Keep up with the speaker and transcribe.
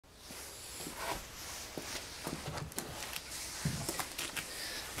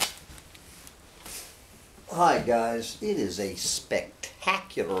Hi guys, it is a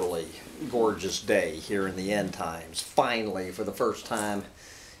spectacularly gorgeous day here in the end times. Finally, for the first time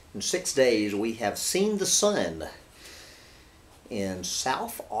in 6 days, we have seen the sun in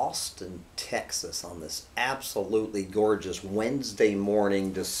South Austin, Texas on this absolutely gorgeous Wednesday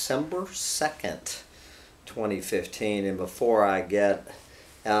morning, December 2nd, 2015. And before I get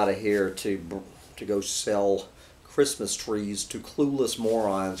out of here to go sell Christmas trees to clueless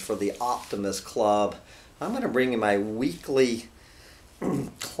morons for the Optimist Club, I'm going to bring you my weekly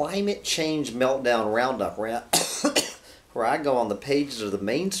Climate Change Meltdown Roundup rant, where I go on the pages of the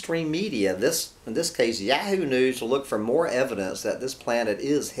mainstream media, in this case Yahoo News, to look for more evidence that this planet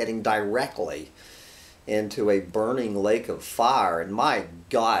is heading directly into a burning lake of fire. And my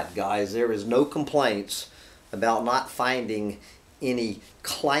God, guys, there is no complaints about not finding any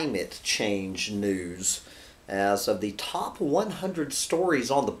climate change news. As of the top 100 stories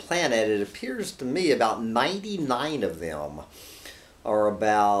on the planet, it appears to me about 99 of them are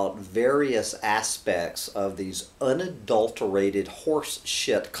about various aspects of these unadulterated horse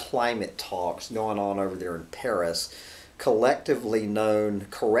shit climate talks going on over there in Paris, collectively known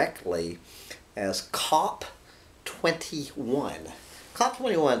correctly as COP21.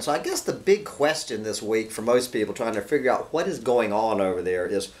 COP21. So I guess the big question this week for most people trying to figure out what is going on over there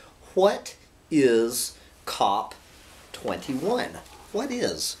is, what is COP21? What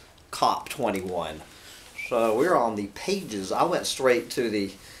is COP21? So we're on the pages. I went straight to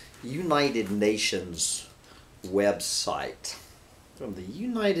the United Nations website. From the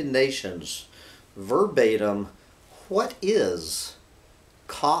United Nations, verbatim, what is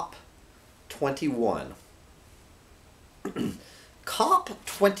COP21?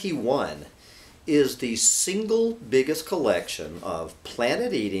 COP21 is the single biggest collection of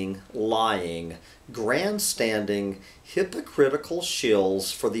planet-eating, lying, grandstanding, hypocritical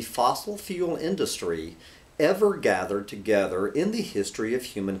shills for the fossil fuel industry ever gathered together in the history of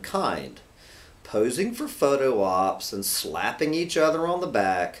humankind, posing for photo ops and slapping each other on the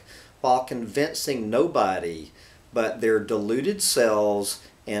back while convincing nobody but their deluded selves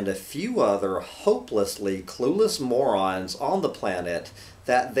and a few other hopelessly clueless morons on the planet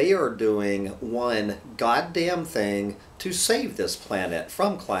that they are doing one goddamn thing to save this planet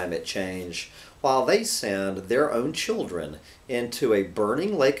from climate change, while they send their own children into a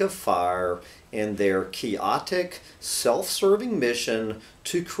burning lake of fire in their chaotic, self-serving mission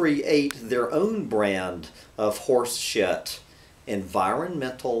to create their own brand of horse shit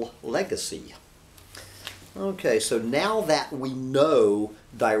environmental legacy. Okay, so now that we know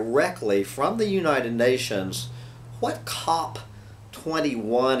directly from the United Nations what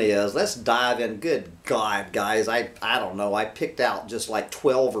COP21 is, let's dive in. Good God, guys, I don't know, I picked out just like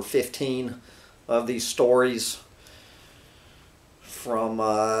 12 or 15 of these stories from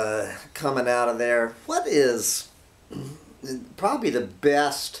coming out of there. What is probably the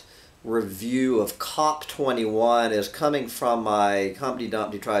best review of COP21 is coming from my Humpty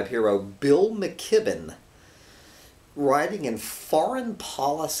Dumpty Tribe hero, Bill McKibben, writing in Foreign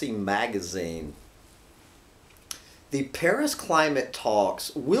Policy magazine. The Paris climate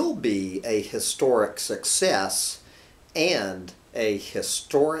talks will be a historic success and a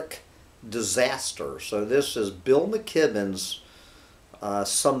historic disaster. So this is Bill McKibben's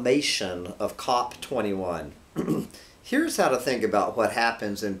summation of COP21. Here's how to think about what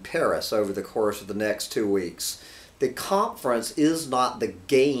happens in Paris over the course of the next 2 weeks. The conference is not the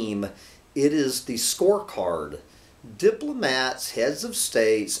game, it is the scorecard. Diplomats, heads of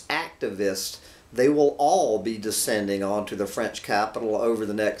states, activists, they will all be descending onto the French capital over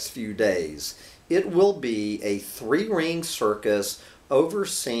the next few days. It will be a three-ring circus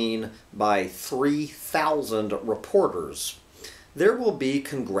overseen by 3,000 reporters. There will be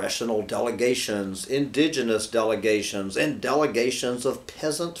congressional delegations, indigenous delegations, and delegations of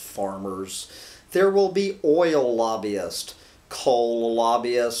peasant farmers. There will be oil lobbyists, coal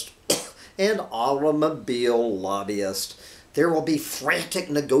lobbyists, and automobile lobbyists. There will be frantic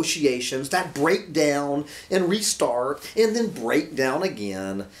negotiations that break down and restart and then break down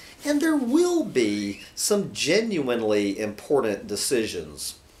again. And there will be some genuinely important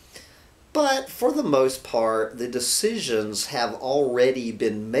decisions. But for the most part, the decisions have already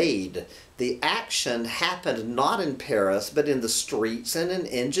been made. The action happened not in Paris, but in the streets and in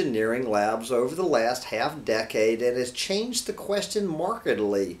engineering labs over the last half-decade, and has changed the question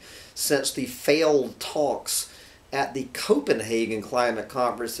markedly since the failed talks at the Copenhagen Climate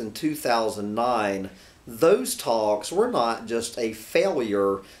Conference in 2009. Those talks were not just a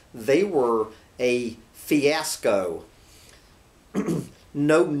failure, they were a fiasco.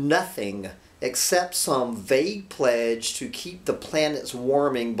 Nothing except some vague pledge to keep the planet's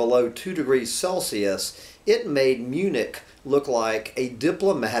warming below 2 degrees Celsius It made Munich look like a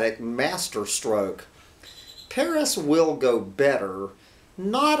diplomatic masterstroke. Paris will go better,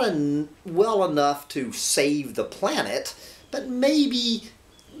 not well enough to save the planet, but maybe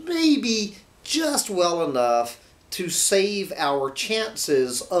just well enough to save our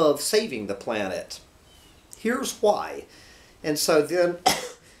chances of saving the planet. Here's why. And so then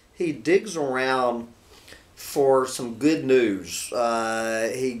he digs around for some good news.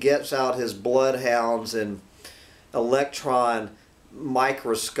 He gets out his bloodhounds and electron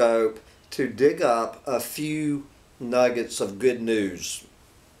microscope to dig up a few nuggets of good news.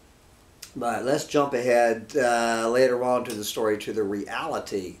 But let's jump ahead later on to the story, to the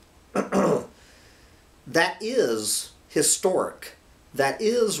reality. That is historic, that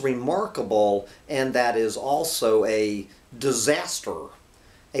is remarkable, and that is also a disaster.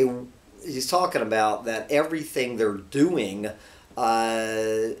 He's talking about that everything they're doing, in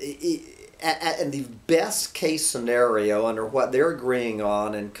the best case scenario under what they're agreeing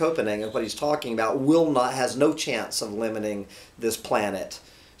on in Copenhagen, what he's talking about has no chance of limiting this planet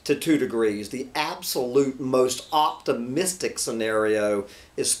to 2 degrees. The absolute most optimistic scenario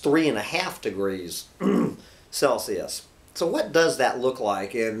is 3.5 degrees Celsius. So what does that look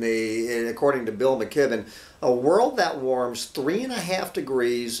like according to Bill McKibben? A world that warms 3.5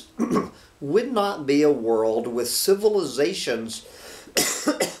 degrees would not be a world with civilizations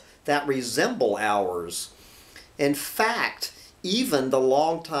that resemble ours. In fact, even the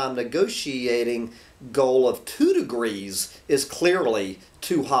long-time negotiating goal of 2 degrees is clearly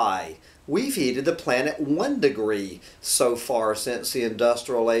too high. We've heated the planet 1 degree so far since the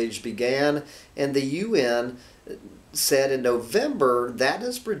industrial age began, and the UN said in November that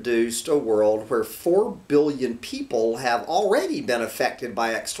has produced a world where 4 billion people have already been affected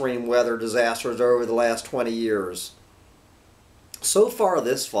by extreme weather disasters over the last 20 years. So far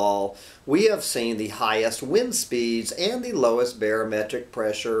this fall, we have seen the highest wind speeds and the lowest barometric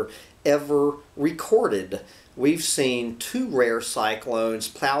pressure ever recorded. We've seen 2 rare cyclones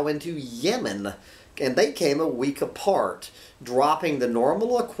plow into Yemen, and they came a week apart, dropping the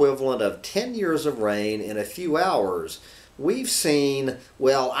normal equivalent of 10 years of rain in a few hours. We've seen,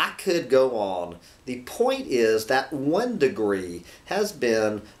 well, I could go on. The point is that 1 degree has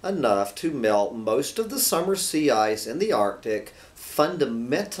been enough to melt most of the summer sea ice in the Arctic,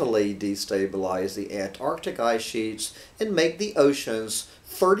 fundamentally destabilize the Antarctic ice sheets, and make the oceans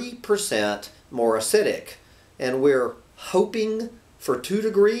 30% more acidic. And we're hoping for 2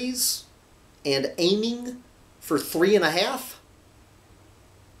 degrees and aiming for 3.5?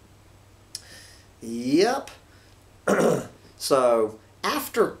 Yep. So,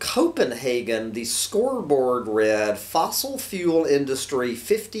 after Copenhagen, the scoreboard read fossil fuel industry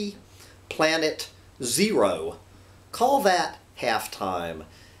 50, planet 0. Call that halftime.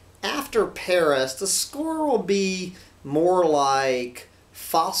 After Paris, the score will be more like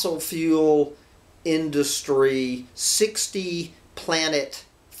fossil fuel industry 60, planet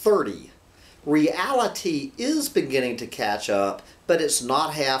 30. Reality is beginning to catch up, but it's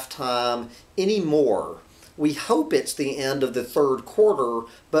not halftime anymore. We hope it's the end of the 3rd quarter,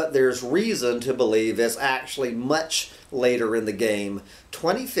 but there's reason to believe it's actually much later in the game.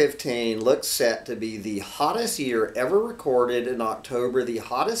 2015 looks set to be the hottest year ever recorded in October, the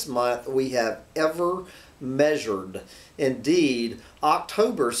hottest month we have ever measured. Indeed,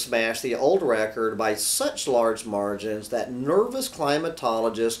 October smashed the old record by such large margins that nervous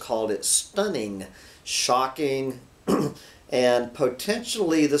climatologists called it stunning, shocking, and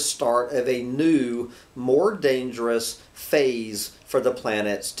potentially the start of a new, more dangerous phase for the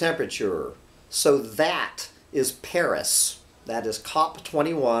planet's temperature. So that is Paris. That is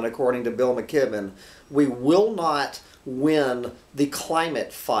COP21, according to Bill McKibben. We will not win the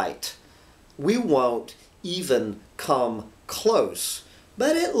climate fight. We won't even come close.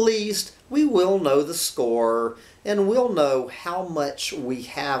 But at least we will know the score, and we'll know how much we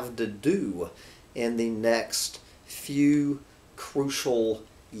have to do in the next few crucial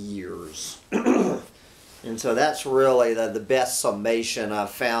years. And so that's really the best summation I've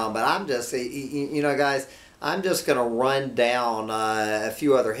found. But I'm just, you know, guys, I'm just going to run down a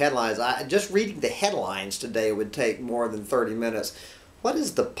few other headlines. Just reading the headlines today would take more than 30 minutes. What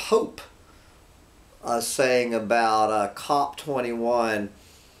is the Pope saying about COP21?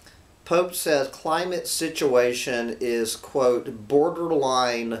 Pope says climate situation is, quote,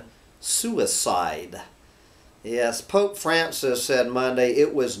 borderline suicide. Yes, Pope Francis said Monday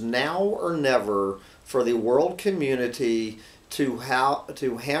it was now or never for the world community to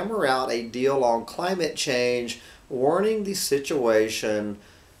hammer out a deal on climate change, warning the situation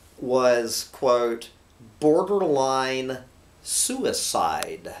was, quote, borderline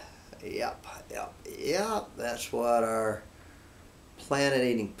suicide. Yep. Yeah, that's what our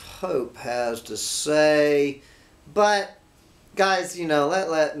planet-eating Pope has to say. But, guys, you know,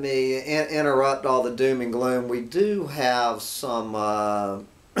 let me interrupt all the doom and gloom. We do have some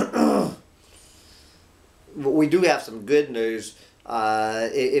we do have some good news.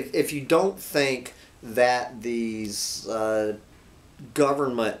 If you don't think that these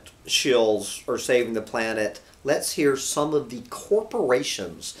government shills are saving the planet, let's hear some of the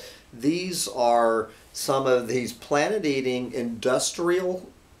corporations. These are some of these planet-eating industrial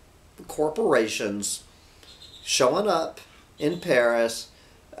corporations showing up in Paris,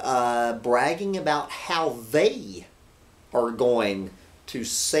 bragging about how they are going to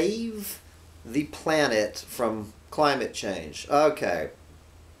save the planet from climate change. Okay,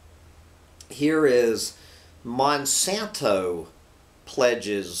 here is Monsanto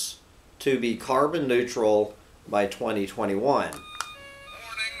pledges to be carbon neutral by 2021.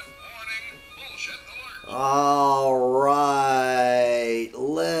 All right,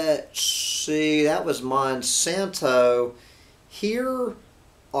 let's see. That was Monsanto. Here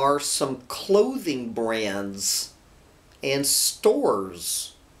are some clothing brands and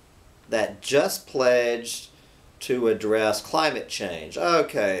stores that just pledged to address climate change.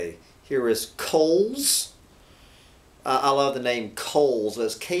 Okay, here is Kohl's. I love the name Kohl's.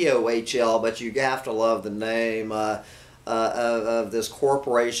 It's K-O-H-L, but you have to love the name of this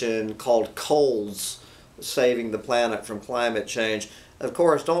corporation called Kohl's, saving the planet from climate change. Of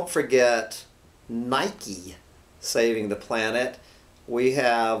course, don't forget Nike saving the planet. We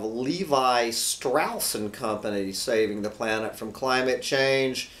have Levi Strauss and Company saving the planet from climate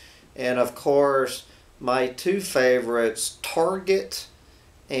change. And of course, my two favorites, Target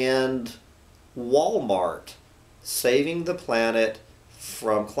and Walmart, saving the planet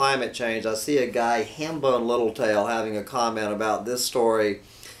from climate change. I see a guy, Hambone Littletail, having a comment about this story.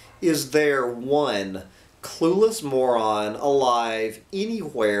 Is there one clueless moron alive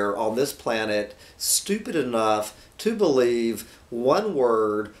anywhere on this planet stupid enough to believe one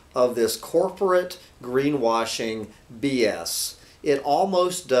word of this corporate greenwashing BS? It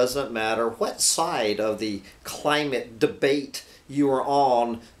almost doesn't matter what side of the climate debate you are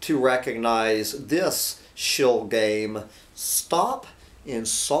on to recognize this shill game. Stop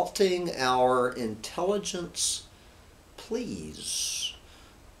insulting our intelligence, please.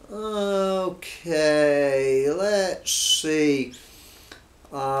 Okay, let's see.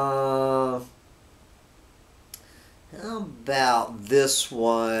 How about this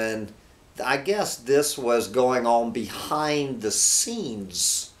one? I guess this was going on behind the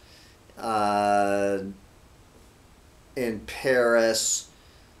scenes in Paris.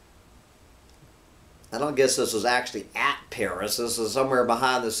 I don't guess this was actually at Paris. This is somewhere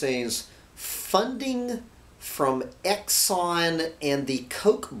behind the scenes. Funding from Exxon and the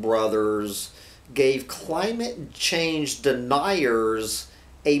Koch brothers gave climate change deniers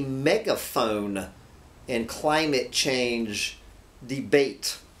a megaphone in climate change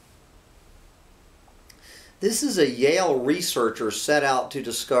debate. This is a Yale researcher set out to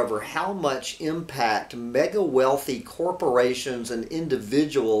discover how much impact mega-wealthy corporations and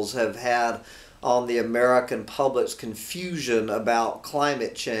individuals have had on the American public's confusion about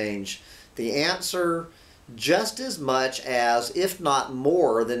climate change. The answer, just as much as, if not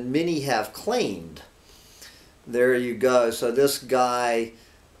more, than many have claimed. There you go. So this guy,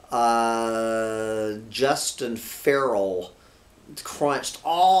 Justin Farrell, crunched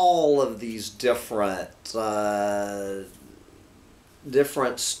all of these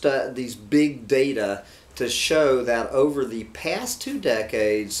these big data to show that over the past 2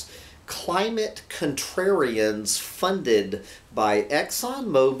 decades, climate contrarians funded by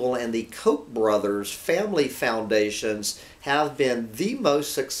ExxonMobil and the Koch brothers family foundations have been the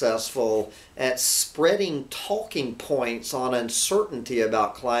most successful at spreading talking points on uncertainty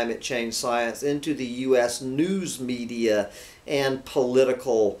about climate change science into the U.S. news media and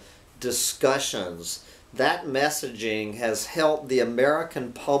political discussions. That messaging has helped the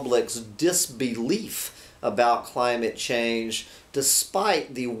American public's disbelief about climate change,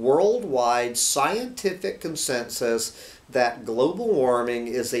 despite the worldwide scientific consensus that global warming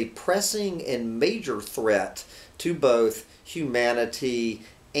is a pressing and major threat to both humanity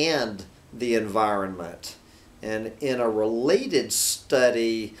and the environment. And in a related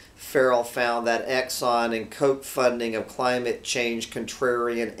study, Farrell found that Exxon and Koch funding of climate change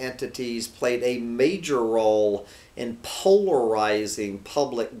contrarian entities played a major role in polarizing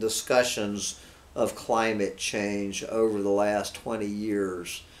public discussions of climate change over the last 20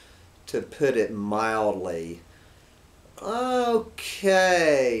 years, to put it mildly.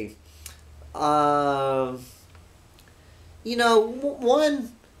 Okay. You know,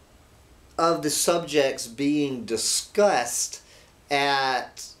 one of the subjects being discussed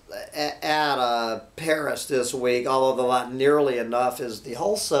at Paris this week, although not nearly enough, is the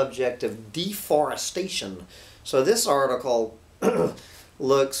whole subject of deforestation. So this article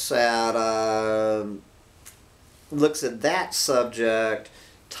looks at that subject,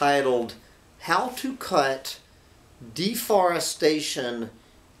 titled "How to Cut Deforestation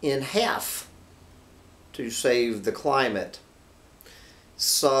in Half to Save the Climate."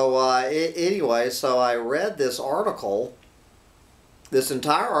 So anyway, so I read this article, this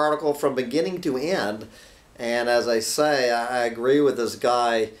entire article from beginning to end, and as I say, I agree with this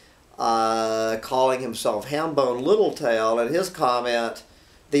guy calling himself Hambone Littletail, and his comment,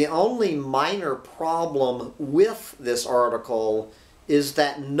 the only minor problem with this article is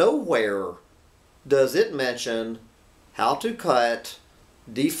that nowhere does it mention how to cut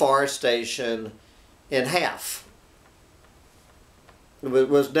deforestation in half. It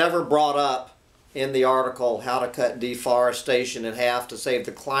was never brought up in the article how to cut deforestation in half to save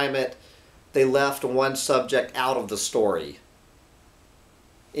the climate. They left one subject out of the story.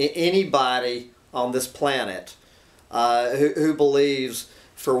 Anybody on this planet who believes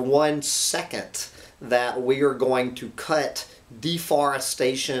for 1 second that we are going to cut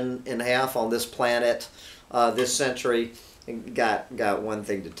deforestation in half on this planet this century got one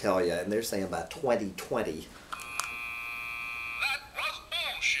thing to tell you, and they're saying about 2020.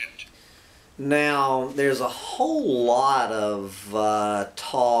 Now, there's a whole lot of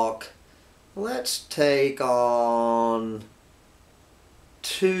talk. Let's take on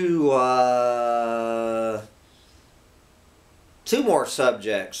two more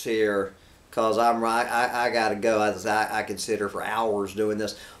subjects here, because I got to go. I consider for hours doing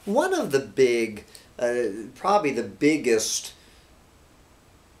this. One of the big, probably the biggest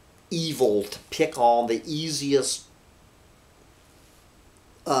evil to pick on, the easiest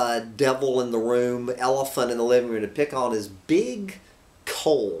devil in the room, elephant in the living room to pick on, is big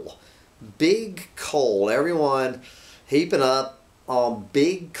coal. Big coal. Everyone heaping up on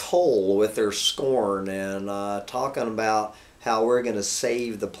big coal with their scorn and talking about how we're going to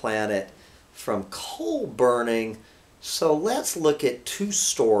save the planet from coal burning. So let's look at two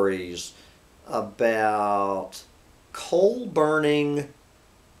stories about coal burning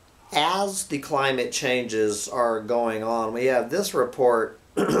as the climate changes are going on. We have this report.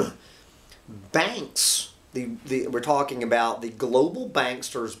 Banks, we're talking about the global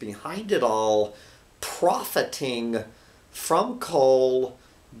banksters behind it all, profiting from coal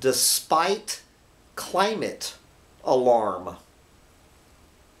despite climate alarm.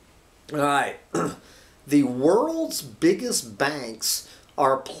 All right. The world's biggest banks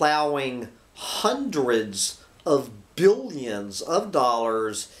are plowing hundreds of billions of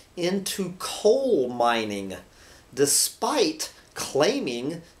dollars into coal mining, despite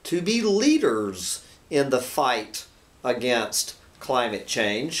claiming to be leaders in the fight against climate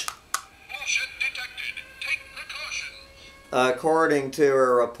change. Bullshit detected. Take precautions. According to a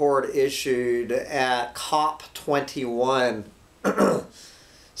report issued at COP21,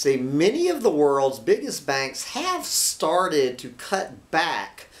 see, many of the world's biggest banks have started to cut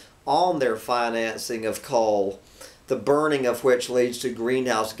back on their financing of coal, the burning of which leads to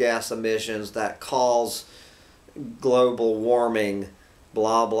greenhouse gas emissions that cause global warming,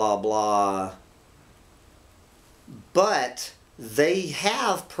 blah, blah, blah. But they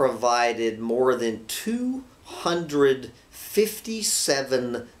have provided more than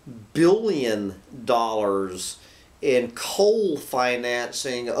 $257 billion in coal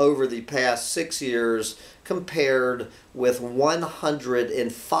financing over the past 6 years, compared with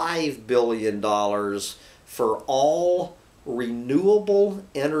 $105 billion for all renewable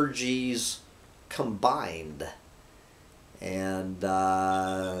energies combined. And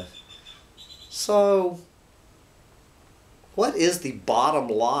so what is the bottom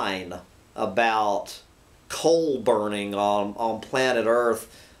line about coal burning on planet Earth?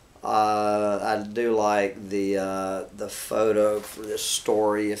 I do like the photo for this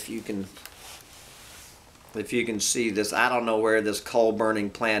story. If you can see this, I don't know where this coal burning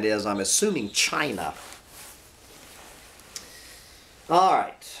plant is. I'm assuming China. All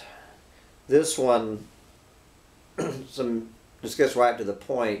right, this one. Just gets right to the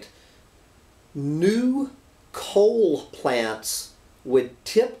point. New coal plants would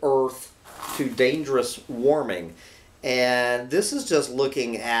tip Earth to dangerous warming, and this is just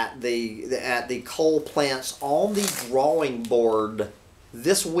looking at the coal plants on the drawing board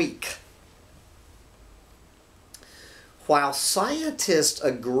this week. While scientists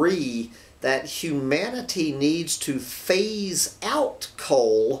agree that humanity needs to phase out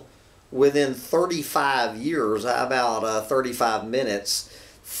coal within 35 years, about 35 minutes,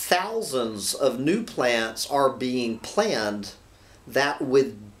 thousands of new plants are being planned that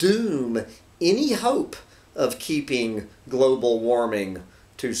would doom any hope of keeping global warming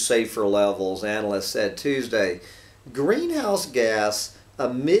to safer levels, analysts said Tuesday. Greenhouse gas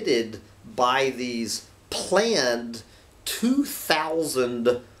emitted by these planned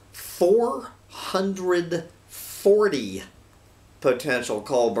 2,440 potential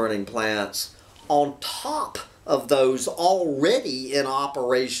coal-burning plants on top of those already in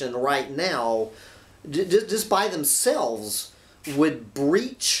operation right now, just by themselves, would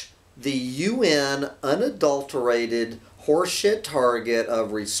breach the UN unadulterated horseshit target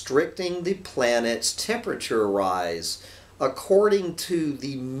of restricting the planet's temperature rise, according to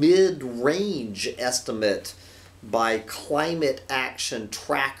the mid-range estimate by Climate Action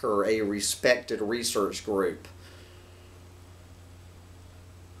Tracker, a respected research group.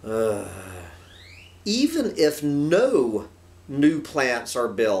 Even if no new plants are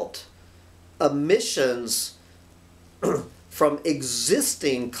built, emissions from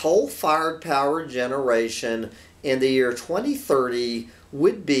existing coal-fired power generation in the year 2030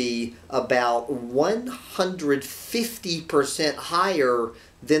 would be about 150% higher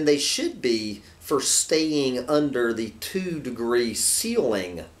than they should be for staying under the 2-degree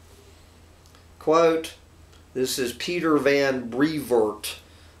ceiling. Quote, this is Peter Van Brevoort,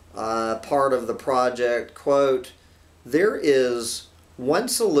 part of the project. Quote, there is one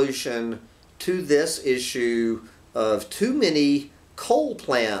solution to this issue of too many coal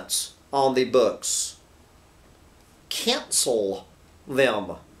plants on the books. Cancel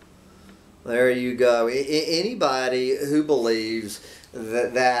them. There you go. Anybody who believes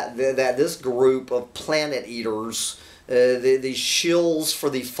that this group of planet eaters, the shills for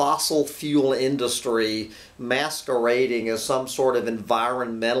the fossil fuel industry, masquerading as some sort of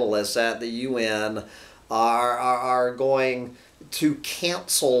environmentalists at the UN, are going to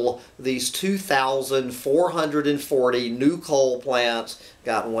cancel these 2,440 new coal plants,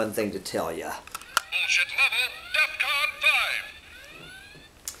 got one thing to tell you. Bullshit level DEFCON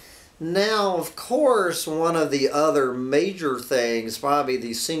 5. Now, of course, one of the other major things, probably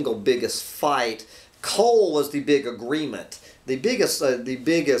the single biggest fight, coal was the big agreement. The biggest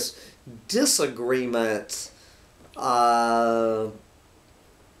disagreement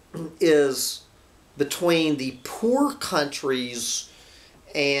is between the poor countries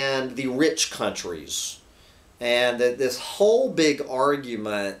and the rich countries. And this whole big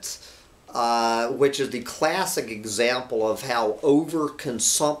argument, which is the classic example of how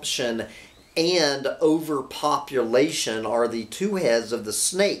overconsumption and overpopulation are the two heads of the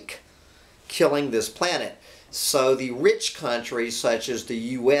snake killing this planet. So the rich countries, such as the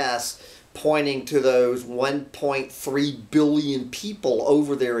U.S., pointing to those 1.3 billion people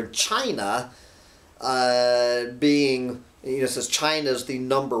over there in China, being, since China's the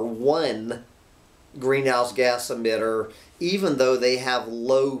 #1 greenhouse gas emitter, even though they have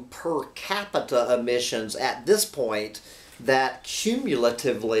low per capita emissions at this point, that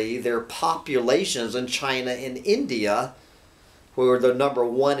cumulatively their populations in China and India, who are the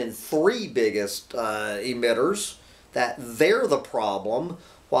 #1 and 3 biggest emitters, that they're the problem,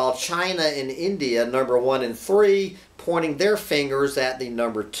 while China and India, #1 and 3, pointing their fingers at the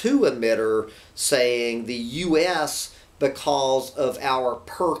 #2 emitter, saying the U.S. because of our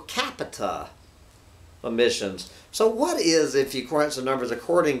per capita emissions. So what is, if you crunch the numbers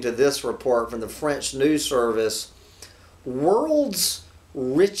according to this report from the French news service, world's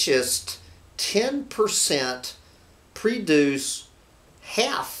richest 10% produce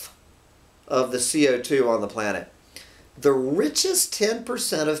half of the CO2 on the planet. The richest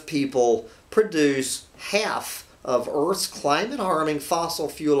 10% of people produce half of Earth's climate-harming fossil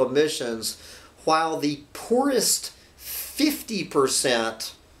fuel emissions, while the poorest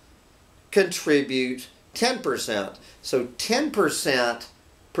 50% contribute 10%. So 10%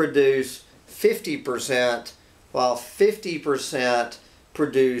 produce 50%, while 50%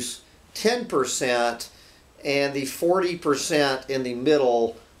 produce 10%, and the 40% in the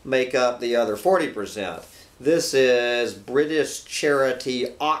middle make up the other 40%. This is British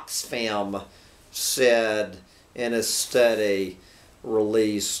charity Oxfam said in a study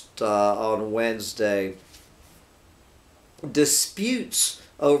released on Wednesday. Disputes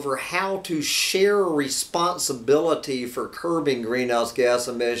over how to share responsibility for curbing greenhouse gas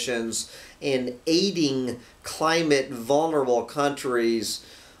emissions and aiding climate vulnerable countries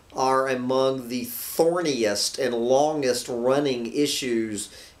are among the thorniest and longest running issues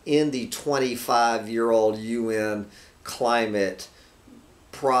in the 25-year-old UN climate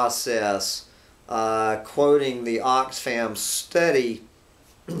process. Quoting the Oxfam study,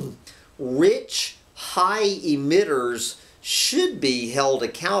 rich high emitters should be held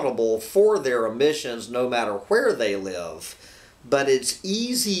accountable for their emissions no matter where they live. But it's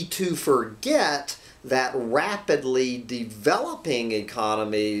easy to forget that rapidly developing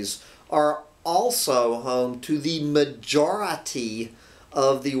economies are also home to the majority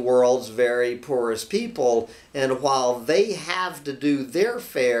of the world's very poorest people, and while they have to do their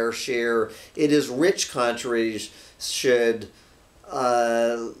fair share, it is rich countries that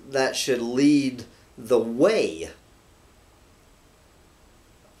should lead the way.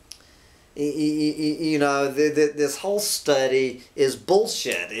 You know, this whole study is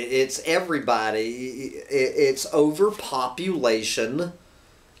bullshit. It's everybody. It's overpopulation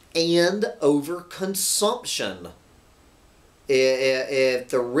and overconsumption. If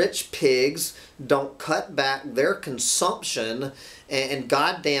the rich pigs don't cut back their consumption, and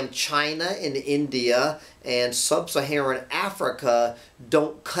goddamn China and India and sub-Saharan Africa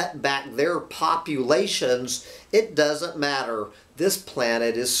don't cut back their populations, it doesn't matter. This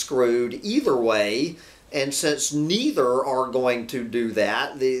planet is screwed either way. And since neither are going to do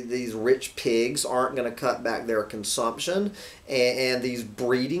that, these rich pigs aren't going to cut back their consumption, and these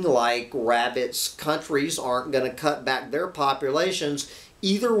breeding like rabbits countries aren't going to cut back their populations,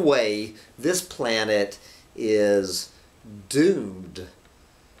 either way, this planet is doomed.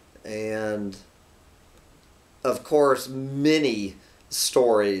 And, of course, many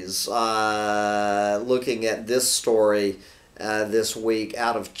stories, looking at this story, this week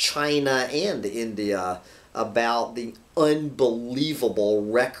out of China and India about the unbelievable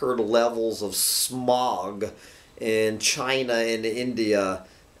record levels of smog in China and India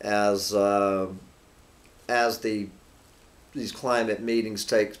as these climate meetings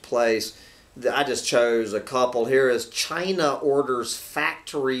take place. I just chose a couple. Here is China orders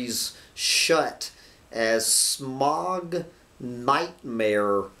factories shut as smog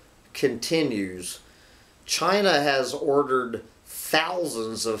nightmare continues. China has ordered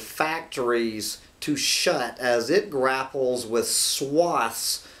thousands of factories to shut as it grapples with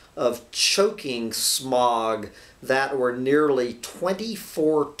swaths of choking smog that were nearly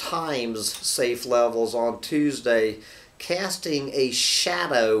 24 times safe levels on Tuesday, casting a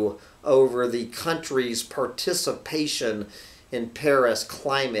shadow over the country's participation in Paris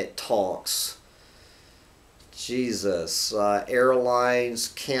climate talks. Jesus, airlines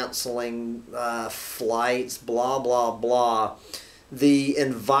canceling flights, blah, blah, blah. The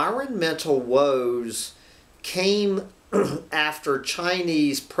environmental woes came after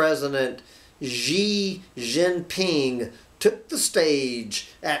Chinese President Xi Jinping took the stage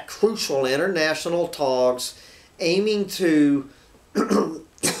at crucial international talks aiming to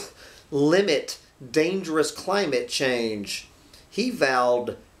limit dangerous climate change. He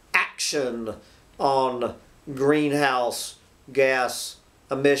vowed action on greenhouse gas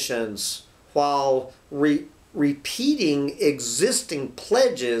emissions while repeating existing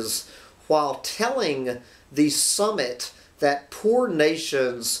pledges, while telling the summit that poor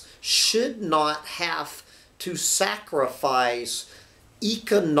nations should not have to sacrifice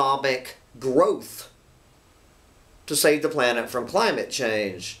economic growth to save the planet from climate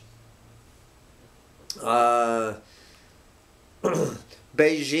change.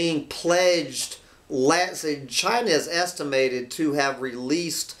 Beijing pledged, China is estimated to have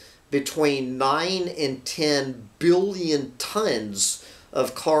released between 9 and 10 billion tons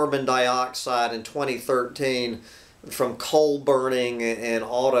of carbon dioxide in 2013 from coal burning and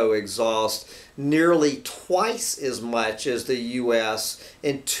auto exhaust, nearly twice as much as the U.S.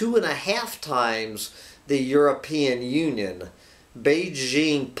 and 2.5 times the European Union.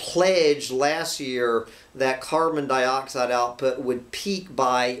 Beijing pledged last year that carbon dioxide output would peak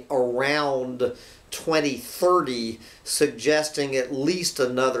by around 2030, suggesting at least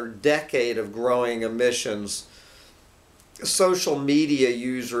another decade of growing emissions. Social media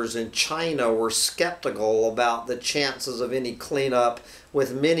users in China were skeptical about the chances of any cleanup,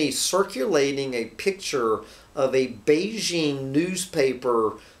 with many circulating a picture of a Beijing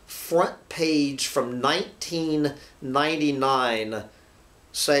newspaper front page from 1999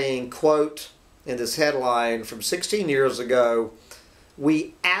 saying, quote, in this headline from 16 years ago,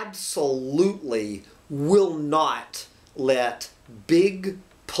 "We absolutely will not let big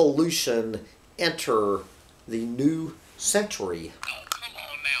pollution enter the new century." Oh, come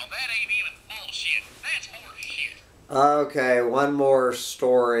on now. That ain't even bullshit. That's horseshit. Okay, one more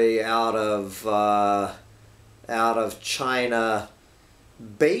story out of China.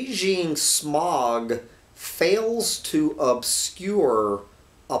 Beijing smog fails to obscure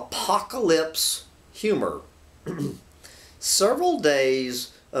apocalypse humor. Several days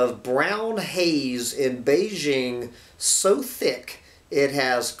of brown haze in Beijing so thick it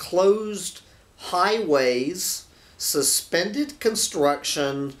has closed highways, suspended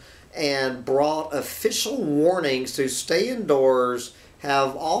construction and brought official warnings to stay indoors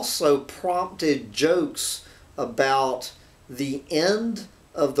have also prompted jokes about the end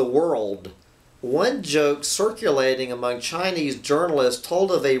of the world. One joke circulating among Chinese journalists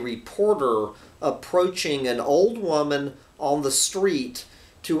told of a reporter approaching an old woman on the street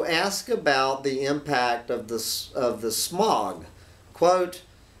to ask about the impact of the smog. Quote,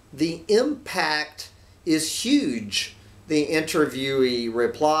 "The impact is huge," the interviewee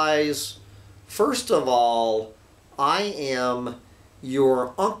replies. "First of all, I am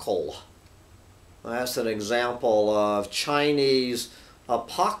your uncle." That's an example of Chinese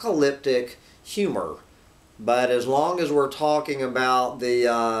apocalyptic humor. But as long as we're talking about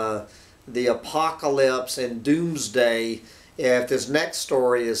the apocalypse and doomsday, if this next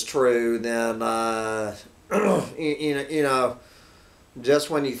story is true, then you know, just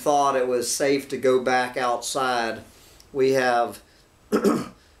when you thought it was safe to go back outside, we have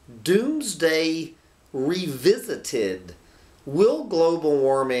doomsday revisited. Will global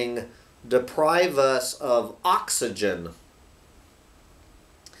warming deprive us of oxygen?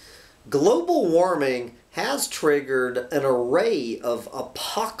 Global warming has triggered an array of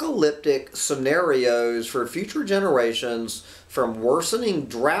apocalyptic scenarios for future generations, from worsening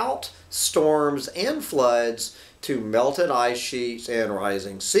drought, storms, and floods to melted ice sheets and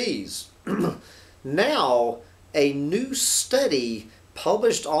rising seas. Now, a new study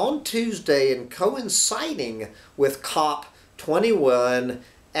published on Tuesday and coinciding with COP21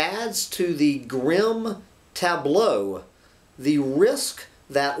 adds to the grim tableau. The risk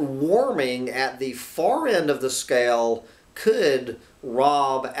that warming at the far end of the scale could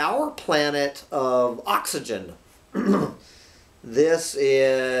rob our planet of oxygen. This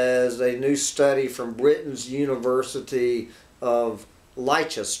is a new study from Britain's University of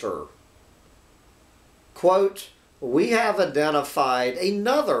Leicester. Quote, "We have identified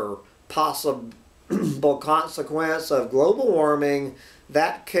another possible consequence of global warming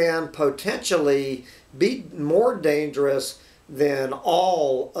that can potentially be more dangerous than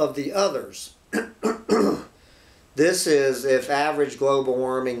all of the others." This is if average global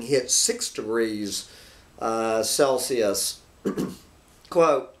warming hits 6 degrees Celsius.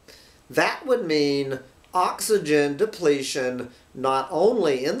 Quote, "That would mean oxygen depletion not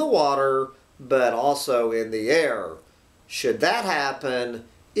only in the water, but also in the air. Should that happen,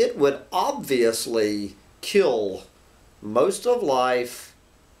 it would obviously kill most of life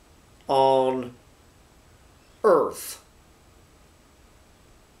on Earth."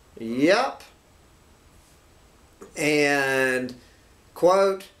 Yep. And,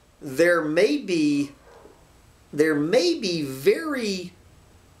 quote, there may be very...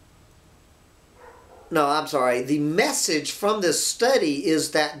 No, I'm sorry. The message from this study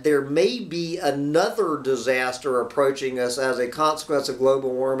is that there may be another disaster approaching us as a consequence of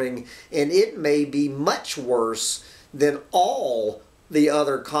global warming, and it may be much worse than all the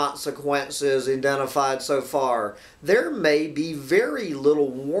other consequences identified so far. There may be very little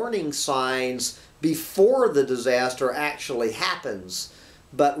warning signs before the disaster actually happens.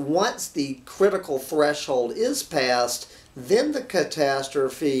 But once the critical threshold is passed, then the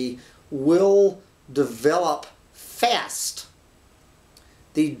catastrophe will develop fast.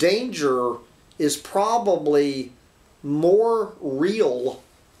 The danger is probably more real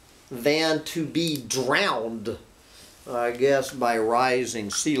than to be drowned, I guess, by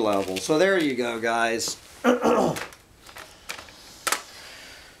rising sea level. So there you go, guys.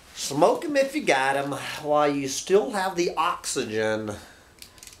 Smoke them if you got them, while you still have the oxygen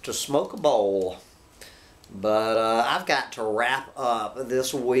to smoke a bowl. But I've got to wrap up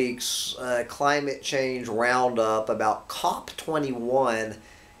this week's Climate Change Roundup about COP21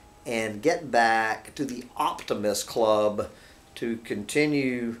 and get back to the Optimist Club to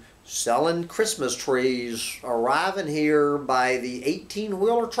continue selling Christmas trees, arriving here by the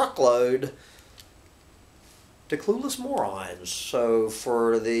 18-wheeler truckload to clueless morons. So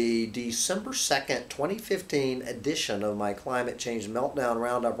for the December 2nd, 2015 edition of my Climate Change Meltdown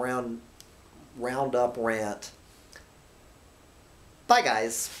Roundup rant, bye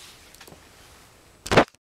guys.